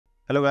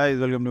Hello guys,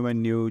 welcome to my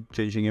new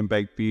Genshin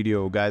Impact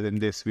video. Guys, in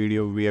this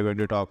video we are going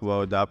to talk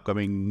about the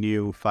upcoming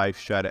new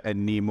 5-star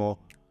Anemo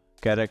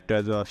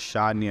characters of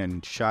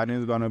Xianyun.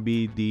 Xianyun is gonna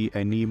be the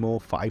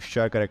Anemo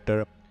 5-star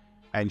character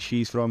and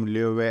she's from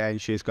Liyue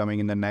and she's coming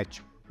in the next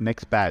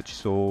patch.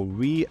 So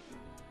we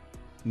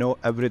know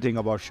everything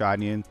about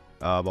Xianyun,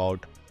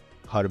 about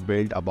her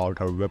build, about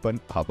her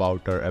weapon,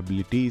 about her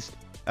abilities,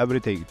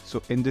 everything.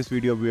 So in this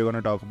video we are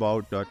gonna talk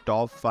about the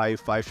top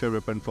 5-star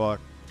weapon for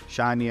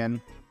Xianyun,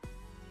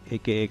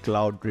 aka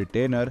Cloud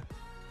Retainer.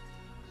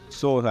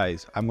 So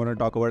guys, I'm gonna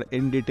talk about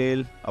in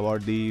detail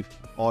about the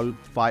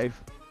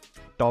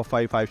top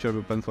 5-star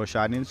weapons for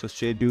Xianyun, so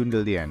stay tuned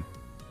till the end.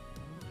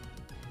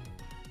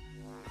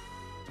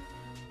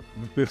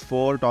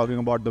 Before talking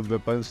about the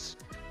weapons,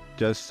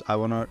 I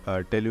wanna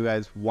tell you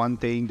guys one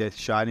thing, that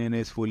Xianyun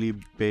is fully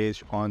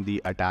based on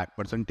the attack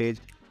percentage.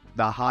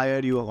 The higher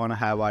you are gonna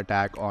have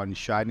attack on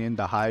Xianyun,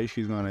 the higher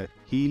she's gonna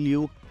heal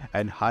you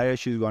and higher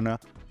she's gonna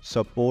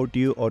support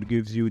you or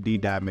gives you the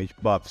damage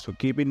buff. So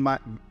keep in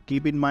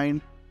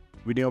mind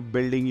when you're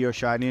building your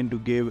Xianyun to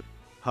give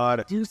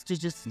her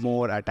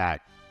more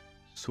attack.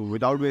 So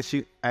without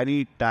wasting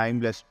any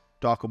time, let's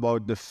talk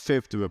about the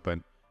 5th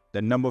weapon.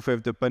 The number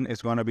 5th weapon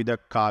is gonna be the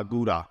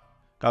Kagura.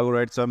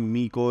 Kagura, it's a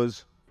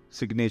Miko's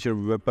signature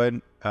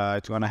weapon.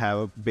 It's gonna have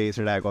a base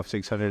attack of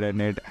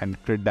 608 and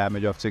crit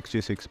damage of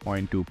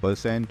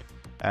 66.2%.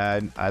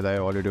 And as I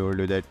already told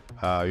you that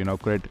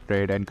crit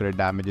rate and crit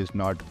damage is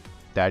not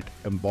that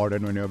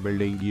important when you're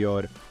building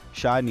your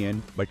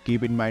Xianyun, but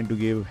keep in mind to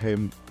give her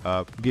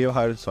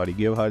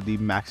the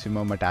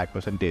maximum attack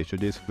percentage. So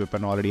this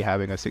weapon already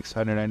having a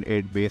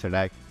 608 base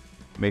attack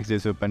makes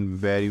this weapon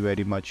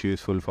very much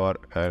useful for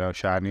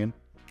Xianyun.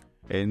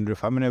 In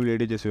refinement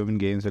ability, this weapon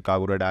gains the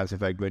Kagura dance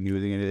effect when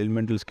using an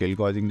elemental skill,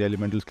 causing the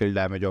elemental skill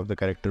damage of the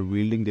character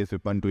wielding this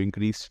weapon to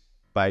increase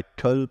by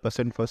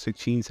 12% for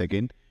 16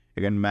 seconds.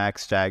 You can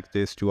max stack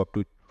this to up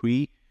to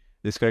 3.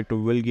 This character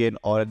will gain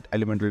all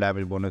elemental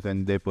damage bonus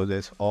and they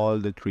possess all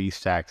the 3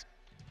 stacks.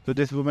 So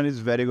this weapon is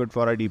very good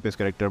for a DPS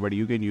character, but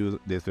you can use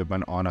this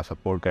weapon on a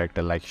support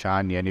character like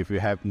Xianyun if you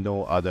have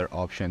no other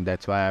option.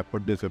 That's why I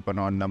put this weapon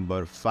on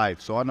number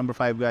 5. So on number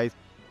 5 guys,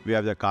 we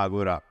have the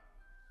Kagura.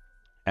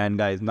 And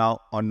guys,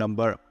 now on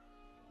number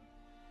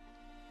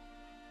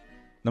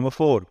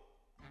 4.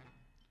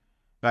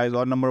 Guys,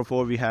 on number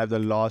 4 we have the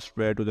Lost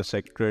Prayer to the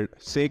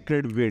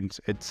Sacred Winds.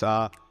 It's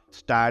a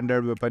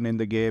standard weapon in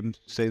the game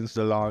since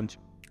the launch.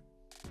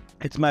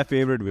 It's my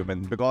favorite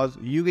weapon because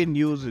you can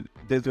use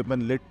this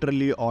weapon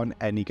literally on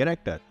any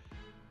character,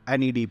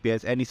 any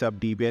DPS, any sub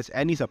DPS,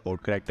 any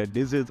support character.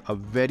 This is a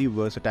very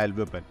versatile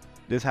weapon.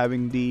 This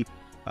having the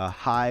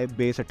high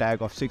base attack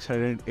of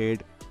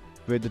 608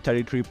 with the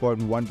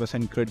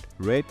 33.1% crit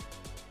rate.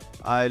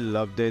 I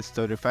love this.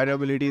 The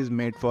refinability is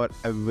made for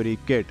every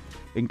kit.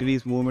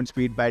 Increase movement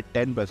speed by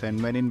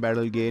 10% when in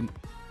battle, gain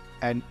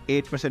an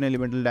 8%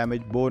 elemental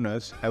damage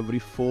bonus every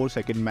 4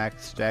 second,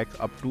 max stacks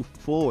up to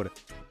 4.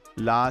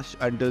 Lasts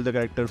until the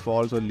character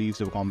falls or leaves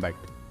the combat.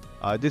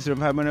 This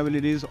refinement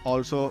ability is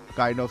also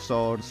kind of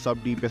sub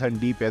DPS and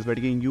DPS, but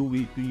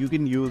you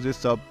can use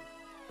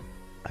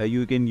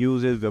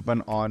this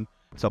weapon on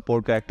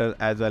support character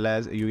as well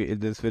as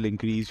this will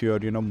increase your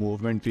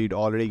movement speed,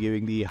 already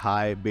giving the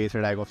high base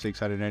attack of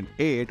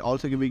 608,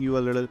 also giving you a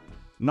little,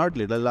 not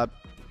little,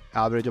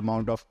 average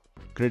amount of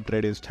crit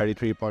rate is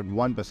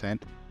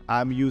 33.1%.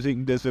 I'm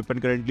using this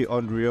weapon currently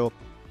on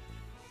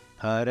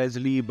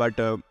ReelRJ, but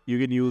you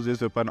can use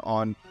this weapon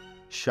on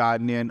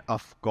Xianyun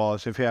of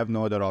course if you have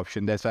no other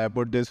option. That's why I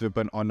put this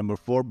weapon on number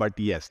 4, but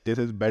yes, this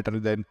is better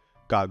than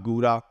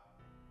Kagura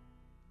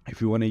if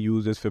you want to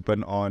use this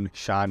weapon on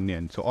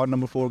Xianyun. So on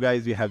number 4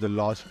 guys, we have the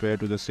Lost Prayer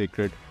to the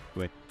Sacred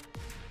Wind.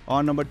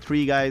 On number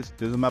 3 guys,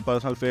 this is my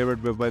personal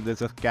favorite weapon.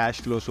 This is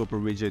Cash Flow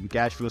Supervision.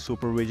 Cash Flow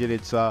Supervision,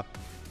 it's a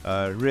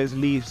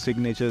ReelRJ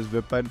signature's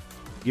weapon,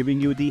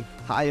 giving you the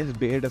highest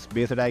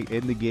base attack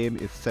in the game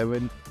is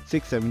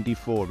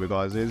 674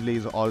 because ReelRJ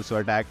is also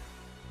attack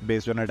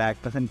based on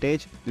attack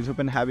percentage. This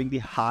weapon having the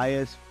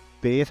highest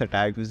base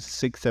attack is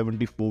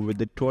 674 with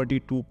the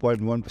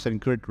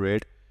 22.1% crit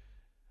rate.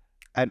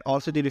 And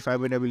also the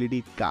refinement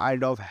ability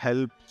kind of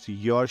helps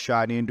your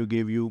Xianyun to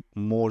give you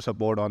more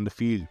support on the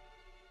field.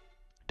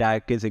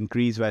 Attack is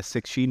increased by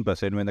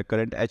 16% when the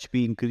current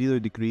HP increase or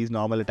decrease.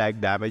 Normal attack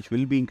damage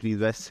will be increased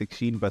by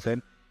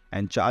 16%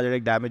 and charge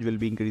attack damage will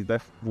be increased by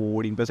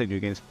 14%.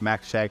 You can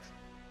max stack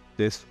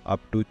this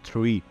up to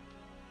 3.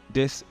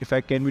 This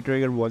effect can be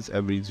triggered once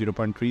every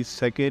 0.3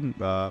 second.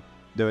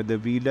 The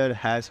wielder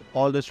has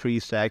all the 3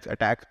 stacks.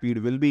 Attack speed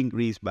will be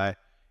increased by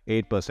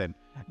 8%.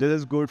 This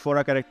is good for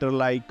a character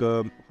like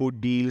who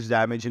deals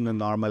damage in the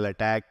normal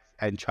attack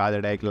and charge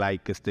attack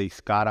like the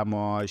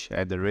Scaramouche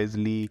and the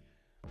ReelRJ.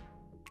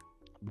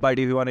 But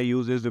if you want to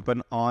use this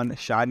weapon on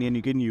Xianyun,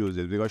 you can use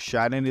it because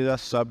Xianyun is a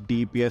sub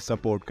DPS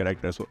support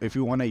character. So if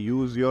you want to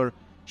use your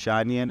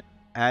Xianyun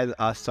as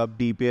a sub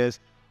DPS,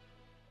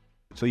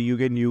 so you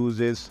can use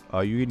this,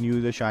 you can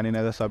use the Xianyun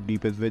as a sub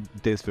DPS with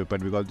this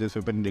weapon because this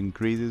weapon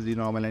increases the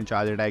normal and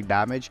charge attack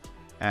damage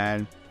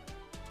and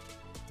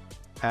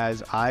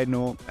as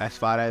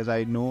far as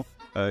I know,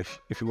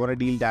 if you want to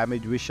deal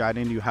damage with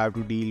Xianyun, you have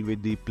to deal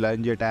with the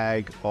plunge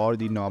attack or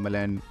the normal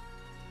and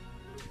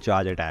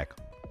charge attack.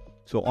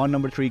 So on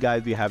number 3,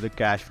 guys, we have the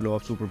cash flow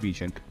of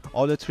supervision.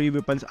 All the 3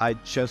 weapons I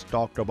just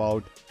talked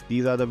about,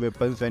 these are the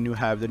weapons when you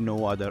have the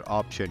no other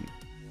option.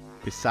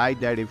 Besides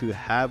that, if you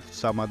have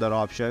some other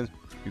options,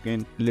 you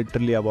can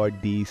literally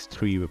avoid these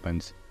 3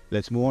 weapons.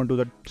 Let's move on to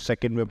the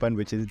second weapon,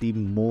 which is the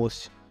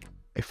most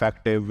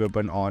effective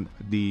weapon on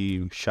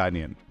the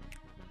Xianyun.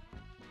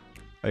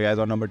 Guys,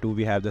 on number 2,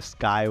 we have the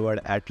Skyward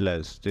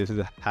Atlas. This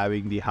is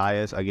having the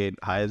highest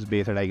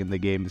base attack in the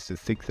game. This is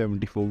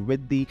 674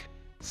 with the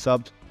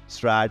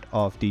substrat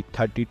of the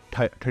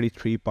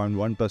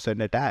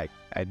 33.1% attack,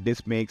 and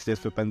this makes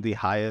this weapon the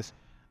highest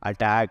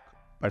attacks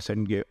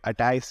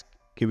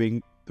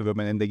giving the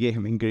weapon in the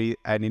game. Increase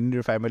and in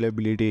your family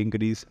ability,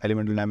 increase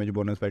elemental damage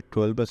bonus by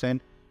 12%.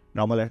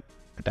 Normal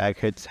attack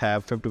hits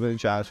have 50%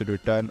 chance to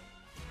return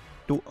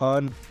to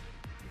earn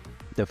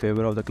the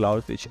favor of the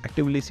clouds, which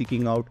actively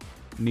seeking out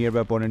nearby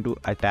opponent to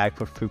attack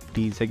for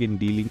 15 seconds,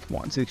 dealing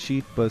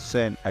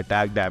 160%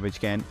 attack damage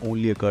can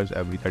only occurs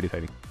every 30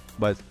 seconds.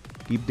 But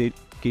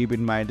keep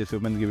in mind, this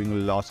weapon is giving you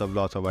lots of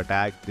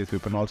attack. This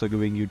weapon also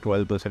giving you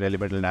 12%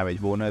 elemental damage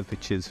bonus,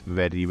 which is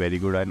very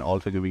good, and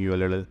also giving you a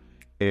little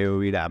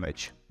AoE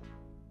damage.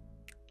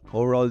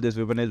 Overall, this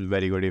weapon is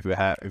very good.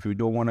 If you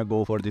don't want to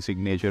go for the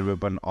signature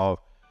weapon of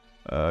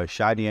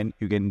Xianyun,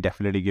 you can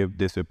definitely give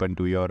this weapon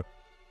to your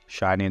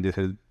Xianyun. This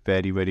is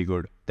very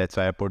good. That's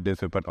why I put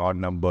this weapon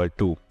on number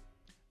 2.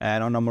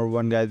 And on number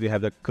 1, guys, we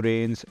have the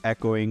Crane's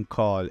Echoing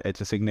Call.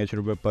 It's a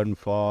signature weapon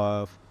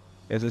of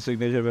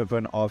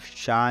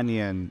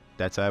Xianyun.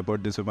 That's why I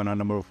put this weapon on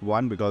number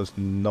 1, because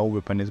no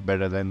weapon is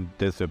better than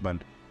this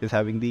weapon. It's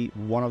having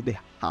one of the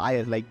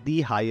highest, like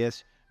the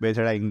highest base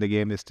attack in the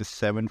game. Is the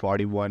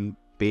 741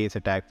 base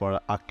attack for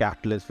a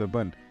catalyst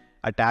weapon.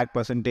 Attack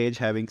percentage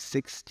having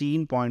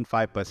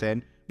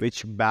 16.5%,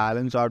 which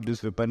balance out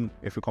this weapon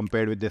if you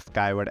compare it with the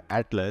Skyward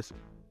Atlas.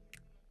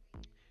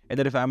 And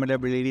the refinement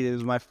ability, this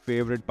is my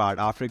favorite part.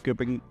 After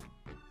equipping,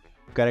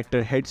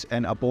 character hits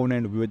an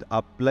opponent with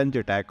a plunge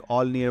attack,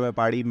 all nearby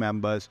party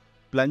members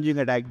plunging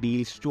attack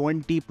deals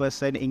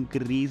 20%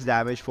 increased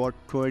damage for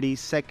 20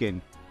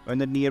 seconds. When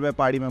the nearby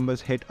party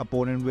members hit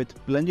opponent with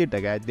plunge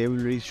attack, they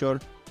will restore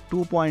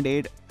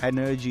 2.8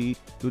 energy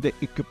to the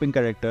equipping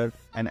character,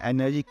 and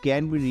energy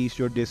can be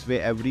restored this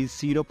way every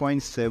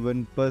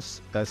 0.7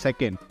 per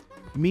second.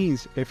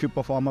 Means if you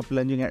perform a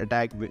plunging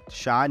attack with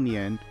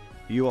Xianyun,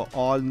 your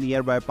all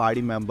nearby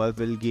party members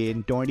will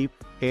gain 28%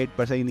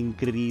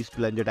 increased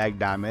plunge attack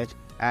damage.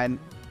 And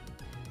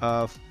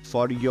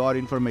for your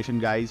information,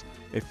 guys,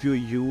 if you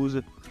use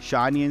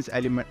Xianyun's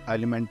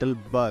elemental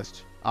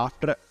burst,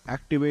 after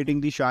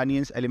activating the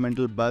Xianyun's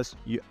elemental burst,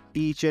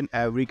 each and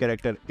every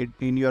character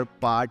in your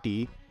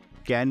party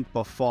can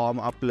perform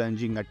a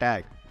plunging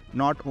attack.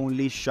 Not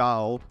only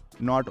Xiao,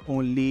 not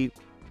only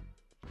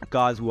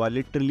Kazuha,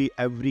 literally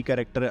every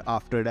character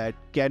after that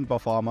can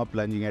perform a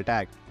plunging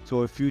attack.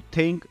 So if you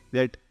think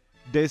that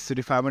this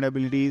refinement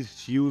ability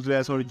is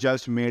useless or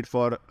just made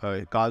for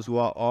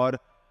Kazuha or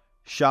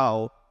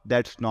Xiao,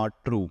 that's not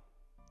true.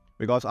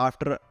 Because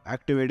after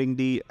activating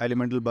the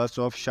elemental burst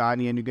of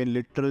Xianyun, you can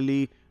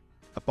literally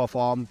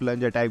perform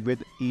plunge attack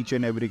with each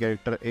and every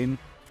character in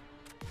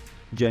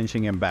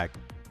Genshin Impact.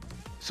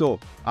 So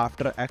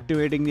after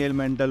activating the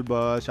elemental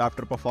burst,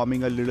 after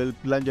performing a little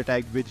plunge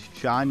attack with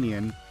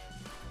Xianyun,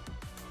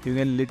 you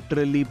can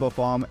literally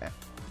perform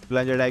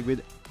plunge attack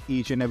with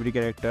each and every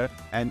character.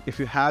 And if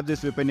you have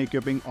this weapon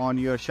equipping on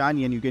your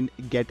Xianyun, you can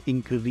get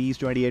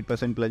increased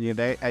 28% plunge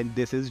attack, and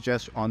this is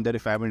just on the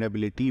refinement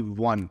ability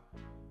 1.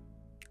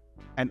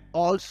 And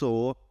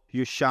also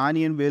your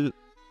Xianyun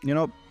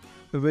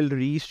will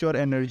restore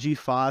energy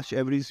fast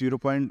every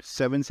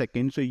 0.7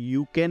 seconds, so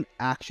you can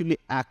actually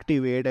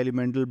activate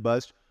elemental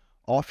burst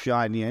of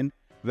Xianyun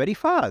very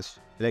fast.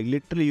 Like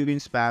literally you can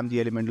spam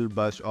the elemental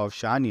burst of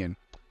Xianyun.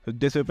 So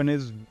this weapon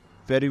is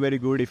very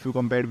good if you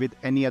compare it with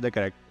any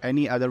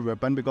other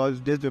weapon,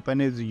 because this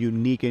weapon is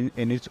unique in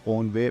its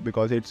own way,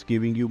 because it's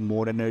giving you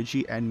more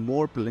energy and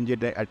more plunge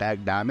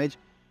attack damage,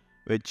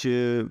 which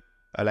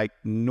like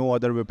no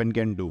other weapon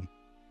can do.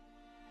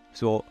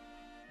 So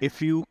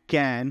if you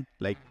can,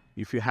 like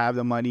if you have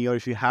the money or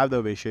if you have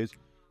the wishes,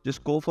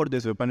 just go for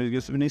this weapon.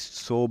 This weapon is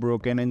so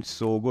broken and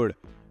so good.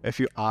 If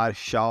you are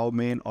Xiao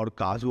main or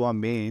Kazuha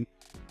main,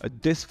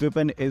 this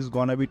weapon is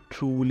gonna be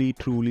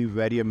truly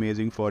very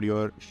amazing for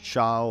your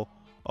Xiao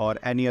or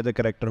any other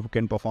character who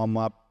can perform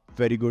a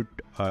very good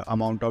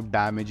amount of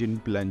damage in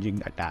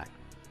plunging attack.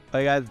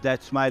 Alright guys,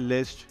 that's my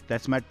list.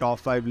 That's my top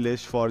 5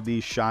 list for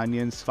the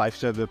Xianyun's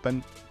 5-star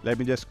weapon. Let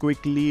me just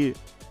quickly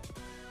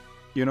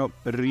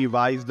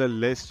revise the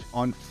list.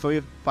 On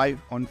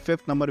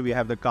fifth number we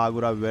have the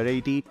Kagura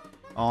variety.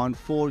 On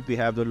 4th we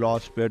have the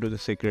Lost Prayer to the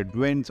Sacred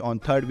Winds. On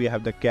 3rd we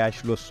have the Cash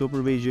Flow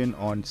Supervision.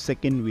 On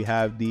 2nd we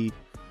have the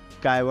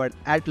Skyward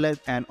Atlas,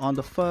 and on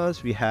the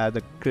 1st we have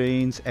the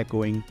Crane's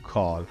Echoing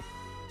Call.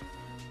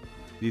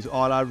 These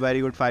all are very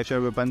good 5-star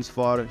weapons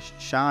for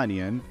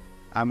Xianyun.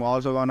 I'm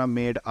also gonna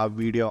make a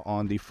video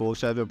on the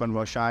 4-star weapon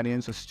for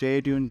Xianyun, so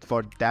stay tuned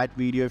for that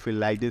video. If you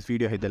like this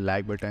video, hit the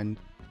like button.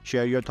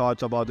 Share your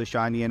thoughts about the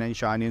Xianyun and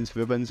Xianyun's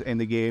weapons in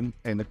the game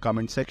in the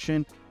comment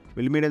section.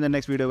 We'll meet in the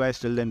next video guys.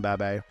 Till then, bye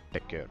bye.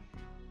 Take care.